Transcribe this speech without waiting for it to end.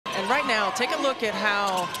right now, take a look at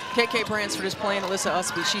how KK Bransford is playing Alyssa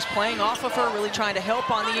Usby. She's playing off of her, really trying to help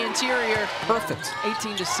on the interior. Perfect.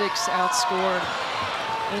 18-6 outscored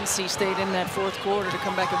NC State in that fourth quarter to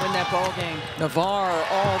come back and win that ball game. Navarre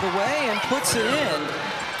all the way and puts it in.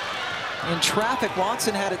 In traffic,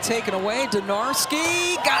 Watson had it taken away.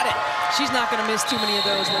 Donarski got it. She's not going to miss too many of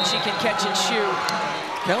those when she can catch and shoot.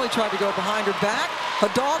 Kelly tried to go behind her back.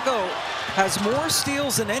 Hidalgo has more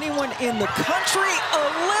steals than anyone in the country.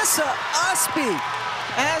 Alyssa Usby,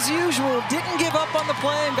 as usual, didn't give up on the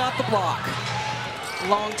play and got the block.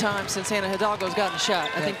 Long time since Hannah Hidalgo's gotten a shot.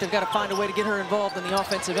 I think they've got to find a way to get her involved in the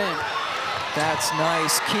offensive end. That's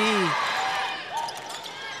nice. Key.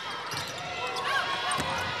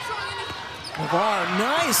 Navarre,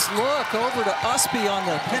 nice look over to Usby on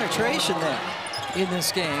the penetration there in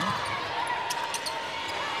this game.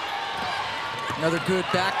 Another good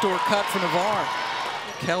backdoor cut for Navarre.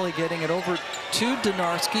 Kelly getting it over to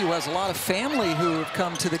Donarski, who has a lot of family who have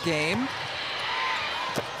come to the game.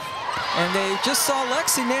 And they just saw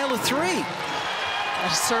Lexi nail a three.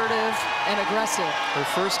 Assertive and aggressive. Her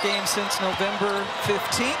first game since November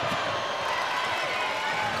 15th.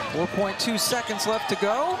 4.2 seconds left to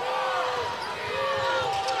go.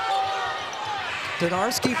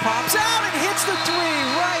 Donarski pops out and hits the three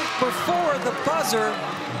right before the buzzer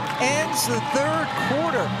ends the third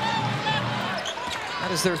quarter.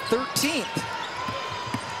 That is their 13th.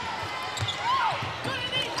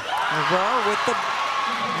 Navarre with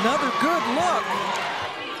another good look.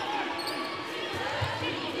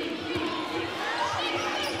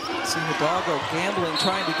 See Hidalgo gambling,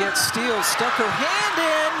 trying to get steals, stuck her hand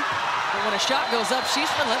in. But when a shot goes up, she's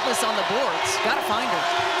relentless on the boards. Got to find her.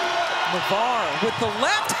 Navarre with the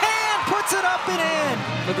left hand puts it up and in.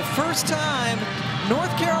 For the first time,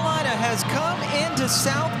 North Carolina has come into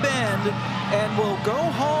South Bend and will go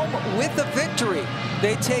home with a victory.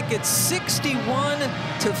 They take it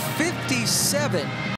 61-57.